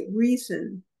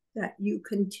reason that you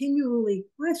continually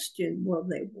question, well,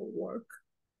 they will work,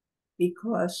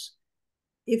 because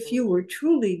if you were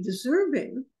truly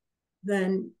deserving,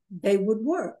 then they would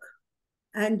work,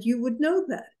 and you would know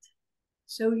that.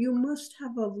 So you must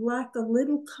have lack a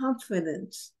little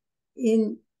confidence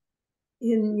in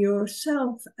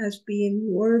yourself as being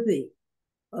worthy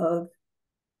of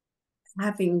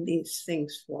having these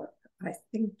things work. I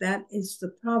think that is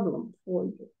the problem for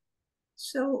you.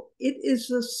 So it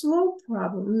is a slow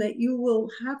problem that you will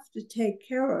have to take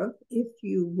care of if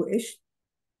you wish.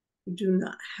 You do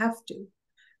not have to,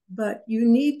 but you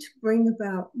need to bring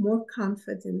about more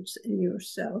confidence in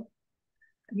yourself.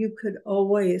 You could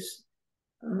always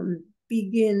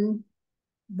begin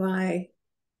by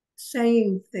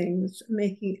saying things,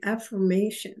 making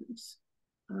affirmations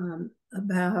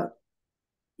about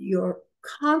your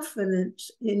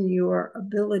confidence in your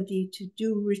ability to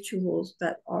do rituals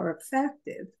that are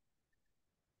effective.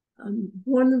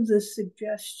 One of the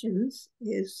suggestions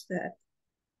is that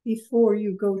before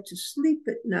you go to sleep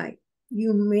at night,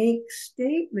 you make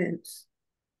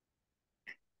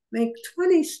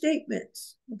 20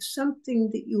 statements of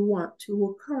something that you want to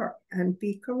occur and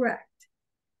be correct.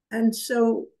 And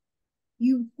so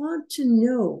you want to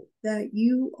know that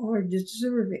you are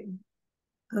deserving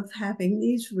of having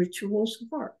these rituals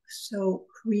work. So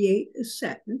create a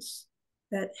sentence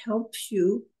that helps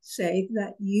you say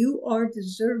that you are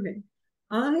deserving.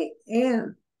 I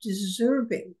am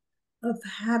deserving of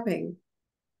having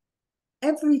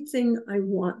everything I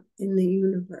want in the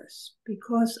universe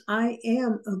because I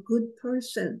am a good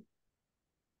person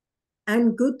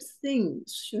and good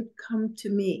things should come to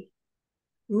me.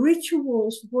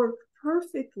 Rituals work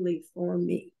perfectly for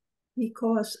me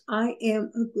because I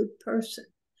am a good person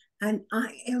and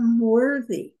I am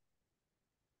worthy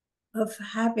of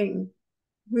having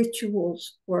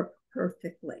rituals work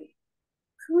perfectly.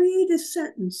 Create a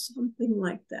sentence, something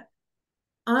like that.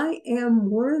 I am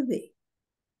worthy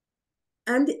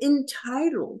and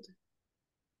entitled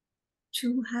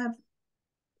to have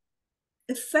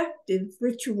effective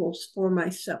rituals for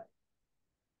myself,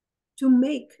 to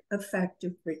make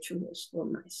effective rituals for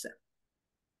myself.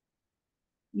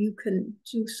 You can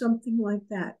do something like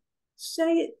that.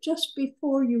 Say it just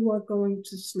before you are going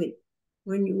to sleep,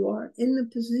 when you are in the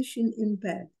position in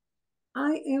bed.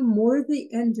 I am worthy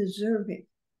and deserving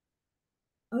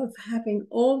of having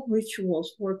all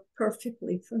rituals work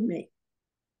perfectly for me.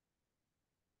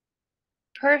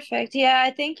 Perfect. Yeah,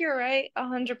 I think you're right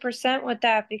 100% with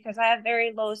that because I have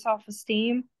very low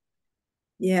self-esteem.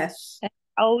 Yes. I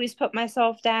always put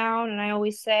myself down and I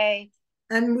always say,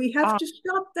 and we have to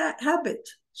stop that habit.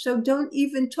 So don't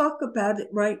even talk about it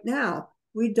right now.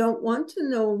 We don't want to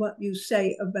know what you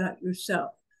say about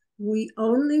yourself. We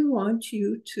only want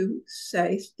you to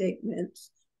say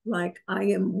statements like, I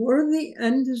am worthy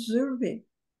and deserving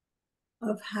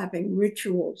of having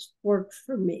rituals work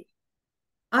for me.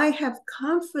 I have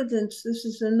confidence. This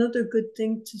is another good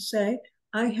thing to say.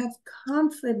 I have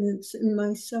confidence in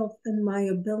myself and my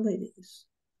abilities.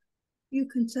 You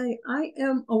can say, I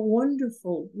am a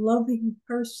wonderful, loving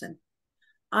person.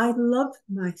 I love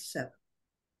myself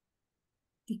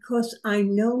because I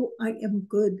know I am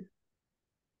good.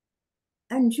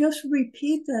 And just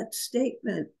repeat that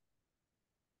statement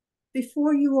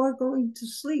before you are going to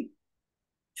sleep.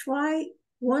 Try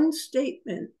one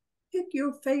statement, pick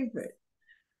your favorite.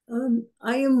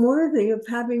 I am worthy of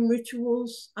having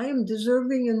rituals. I am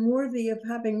deserving and worthy of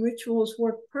having rituals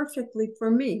work perfectly for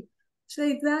me.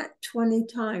 Say that 20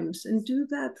 times and do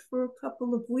that for a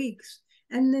couple of weeks,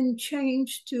 and then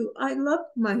change to I love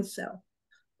myself,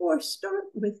 or start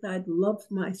with I love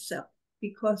myself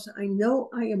because I know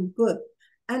I am good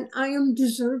and I am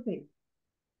deserving.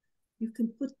 You can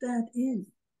put that in.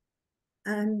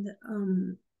 And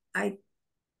I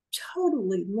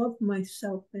totally love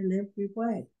myself in every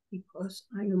way because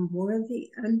I am worthy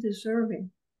and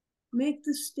deserving. Make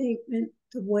the statement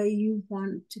the way you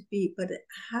want it to be, but it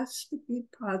has to be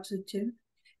positive,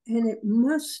 and it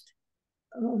must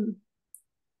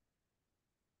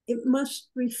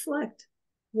reflect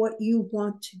what you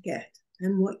want to get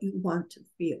and what you want to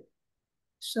feel,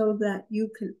 so that you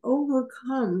can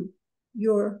overcome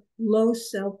your low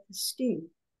self-esteem.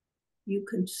 You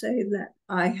can say that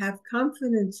I have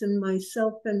confidence in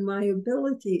myself and my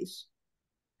abilities,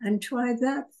 and try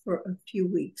that for a few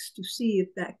weeks to see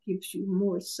if that gives you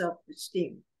more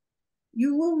self-esteem.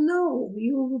 You will know,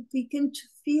 you will begin to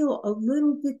feel a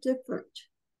little bit different,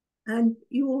 and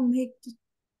you will make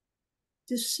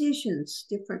decisions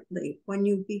differently when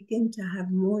you begin to have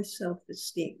more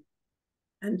self-esteem.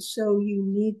 And so you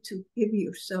need to give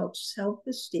yourself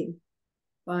self-esteem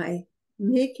by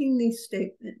making these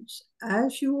statements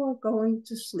as you are going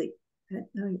to sleep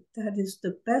at night. That is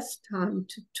the best time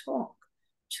to talk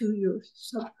to your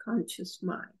subconscious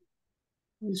mind,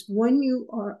 is when you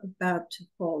are about to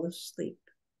fall asleep.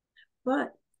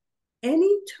 But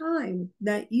any time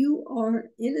that you are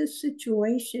in a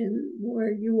situation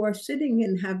where you are sitting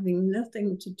and having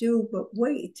nothing to do but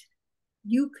wait,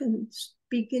 you can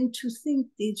begin to think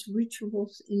these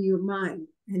rituals in your mind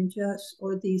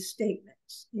or these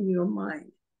statements in your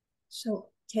mind. So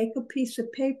take a piece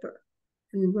of paper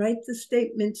and write the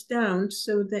statements down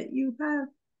so that you have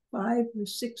 5 or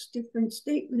 6 different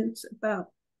statements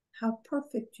about how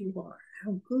perfect you are,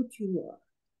 how good you are,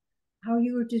 how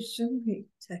you are deserving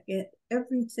to get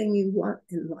everything you want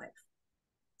in life.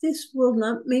 This will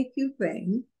not make you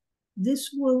vain. This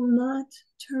will not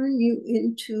turn you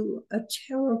into a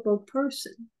terrible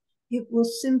person. It will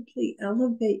simply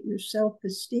elevate your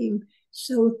self-esteem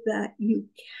so that you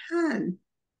can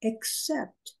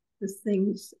accept the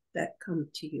things that come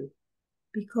to you.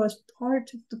 Because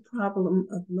part of the problem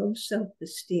of low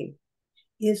self-esteem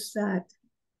is that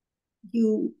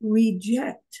you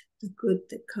reject the good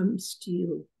that comes to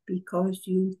you because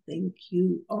you think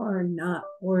you are not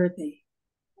worthy,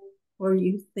 or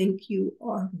you think you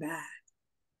are bad.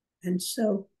 And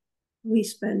so we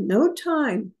spend no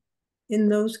time in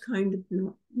those kind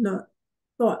of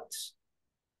thoughts.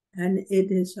 And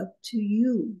it is up to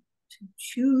you to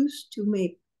choose to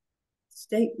make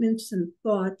statements and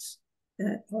thoughts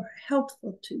that are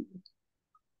helpful to you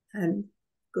and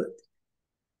good.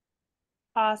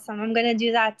 Awesome. I'm going to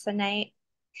do that tonight.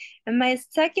 And my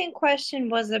second question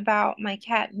was about my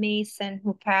cat Mason,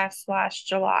 who passed last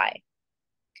July.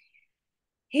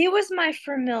 He was my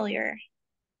familiar,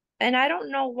 And I don't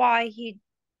know why he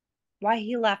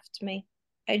left me.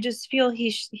 I just feel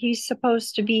he's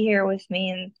supposed to be here with me,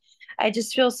 and I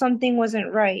just feel something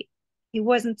wasn't right. He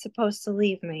wasn't supposed to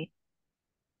leave me.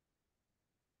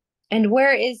 And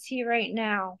where is he right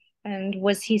now? And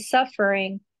was he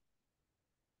suffering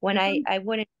when I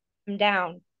wouldn't put him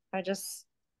down? I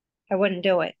wouldn't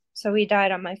do it. So he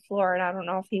died on my floor, and I don't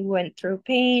know if he went through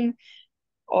pain,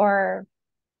 or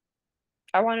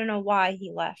I want to know why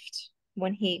he left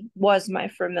when he was my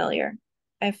familiar.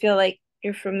 I feel like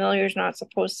your familiar is not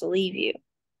supposed to leave you.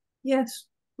 Yes,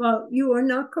 well, you are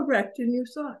not correct in your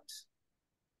thoughts.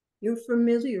 Your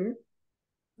familiar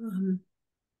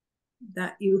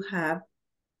that you have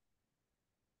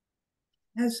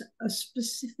has a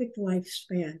specific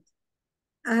lifespan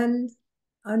and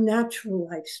a natural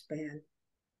lifespan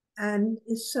and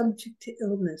is subject to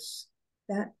illness.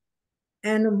 That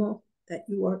animal that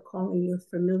you are calling your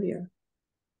familiar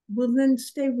will then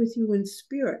stay with you in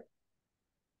spirit.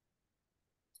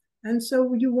 And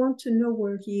so you want to know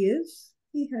where he is.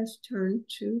 He has returned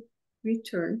to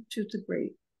the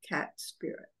great cat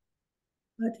spirit.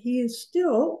 But he is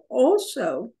still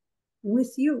also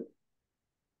with you.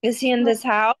 Is he in this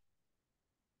house?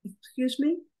 Excuse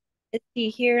me? Is he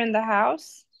here in the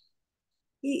house?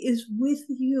 He is with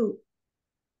you.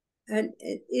 And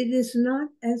it is not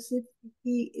as if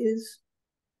he is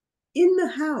in the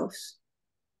house.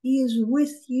 He is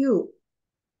with you.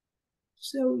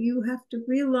 So you have to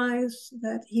realize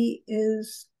that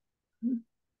his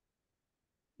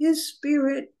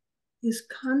spirit is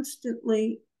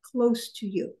constantly close to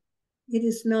you. It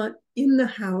is not in the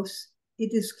house,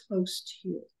 it is close to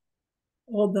you.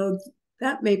 Although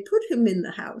that may put him in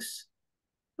the house,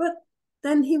 but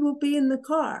then he will be in the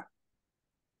car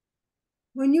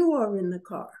when you are in the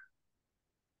car.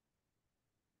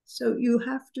 So you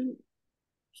have to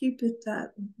keep it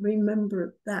that,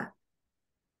 remember that.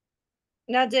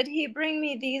 Now, did he bring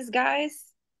me these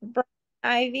guys, Brian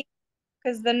and Ivy?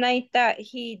 Because the night that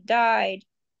he died,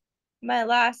 my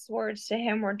last words to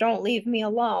him were, "Don't leave me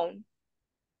alone."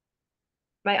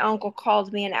 My uncle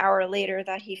called me an hour later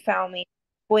that he found me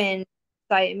twin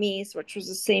Siamese, which was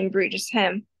the same breed as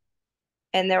him,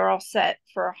 and they were all set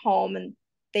for a home, and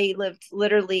they lived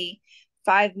literally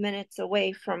 5 minutes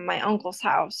away from my uncle's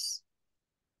house,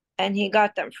 and he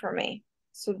got them for me.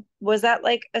 So was that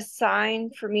like a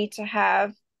sign for me to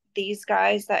have these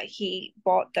guys, that he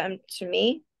bought them to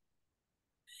me?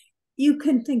 You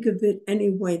can think of it any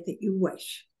way that you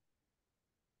wish.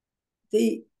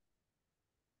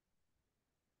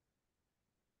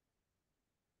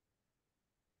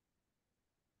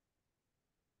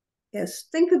 Yes,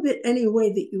 think of it any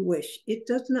way that you wish. It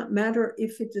does not matter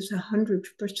if it is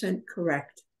 100%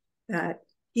 correct that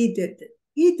he did it.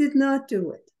 He did not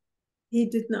do it. He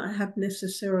did not have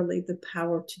necessarily the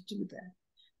power to do that.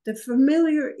 The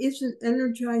familiar is an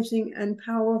energizing and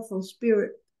powerful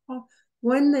spirit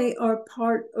when they are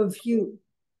part of you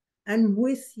and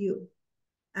with you,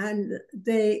 and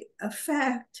they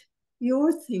affect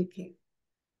your thinking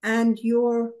and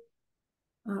your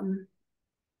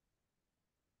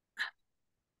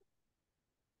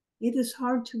it is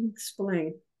hard to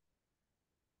explain.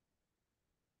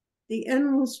 The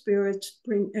animal spirits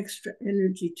bring extra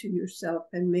energy to yourself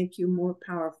and make you more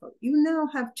powerful. You now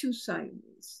have 2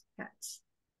 Siamese cats.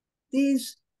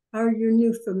 These are your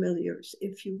new familiars,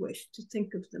 if you wish to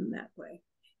think of them that way.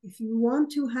 If you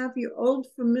want to have your old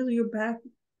familiar back,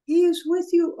 he is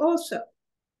with you also.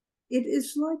 It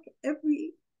is like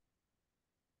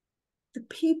the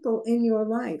people in your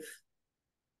life,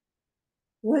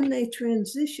 when they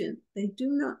transition, they do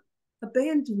not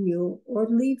abandon you or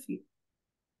leave you.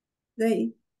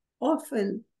 They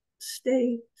often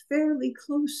stay fairly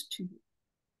close to you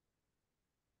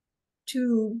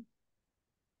to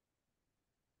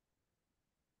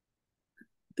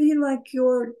be like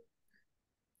your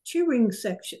cheering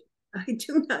section. I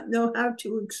do not know how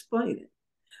to explain it,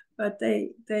 but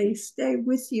they stay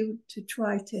with you to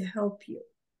try to help you.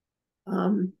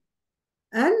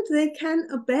 And they can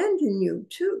abandon you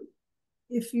too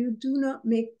if you do not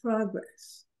make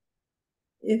progress.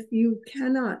 If you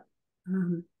cannot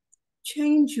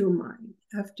change your mind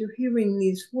after hearing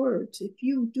these words, if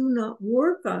you do not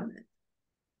work on it,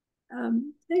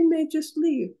 they may just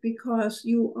leave because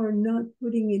you are not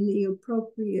putting in the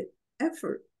appropriate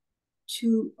effort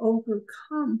to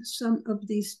overcome some of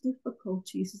these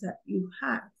difficulties that you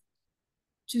have.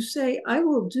 To say, I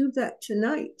will do that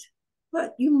tonight,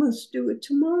 but you must do it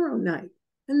tomorrow night,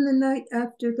 and the night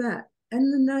after that,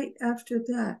 and the night after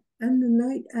that, and the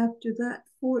night after that,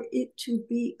 for it to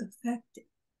be effective.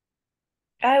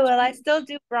 I will. I still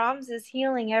do Brahms's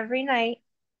healing every night.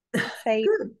 say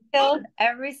Good. killed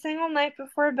every single night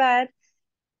before bed.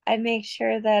 I make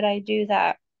sure that I do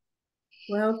that.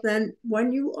 Well, then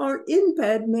when you are in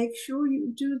bed, make sure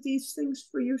you do these things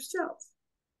for yourself.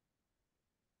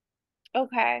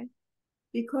 Okay.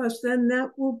 Because then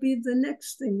that will be the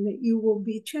next thing that you will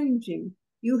be changing.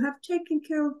 You have taken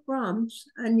care of Brahms,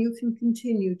 and you can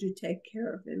continue to take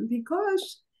care of him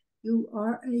because you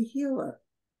are a healer.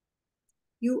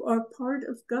 You are part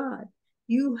of God.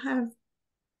 You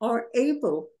are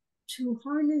able to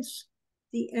harness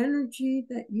the energy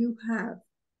that you have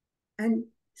and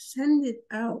send it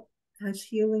out as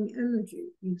healing energy.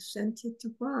 You sent it to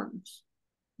Brahms.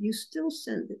 You still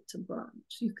send it to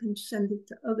Brahms. You can send it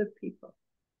to other people.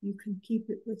 You can keep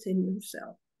it within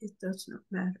yourself. It does not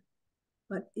matter.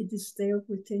 But it is there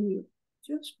within you,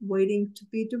 just waiting to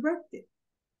be directed.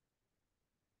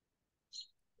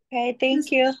 Okay,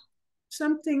 thank you.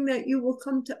 Something that you will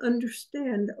come to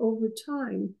understand over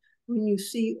time when you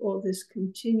see all this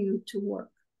continue to work.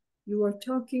 You are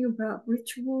talking about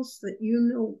rituals that you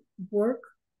know work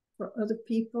for other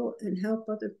people and help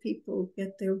other people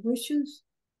get their wishes.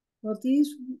 Well, these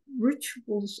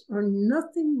rituals are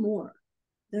nothing more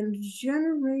than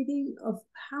generating of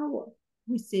power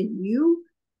within you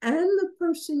and the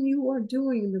person you are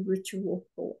doing the ritual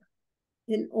for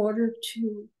in order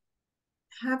to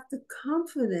have the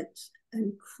confidence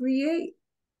and create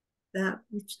that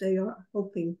which they are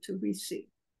hoping to receive.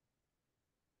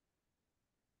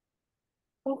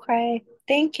 Okay,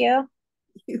 thank you.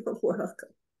 You're welcome.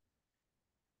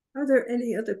 Are there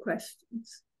any other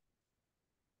questions?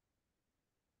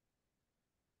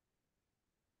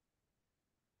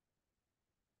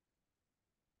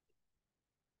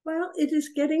 Well, it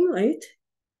is getting late,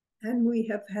 and we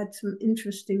have had some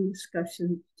interesting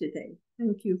discussions today.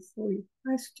 Thank you for your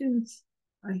questions.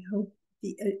 I hope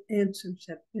the answers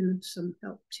have been of some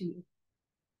help to you.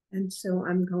 And so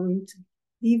I'm going to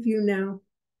leave you now.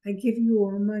 I give you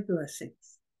all my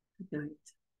blessings. Good night.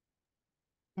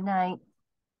 Good night.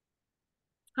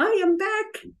 Hi, I'm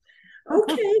back.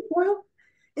 Okay, well,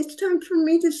 it's time for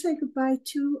me to say goodbye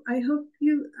too. I hope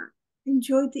you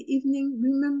enjoyed the evening.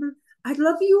 Remember, I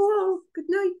love you all. Good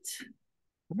night.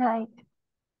 Good night.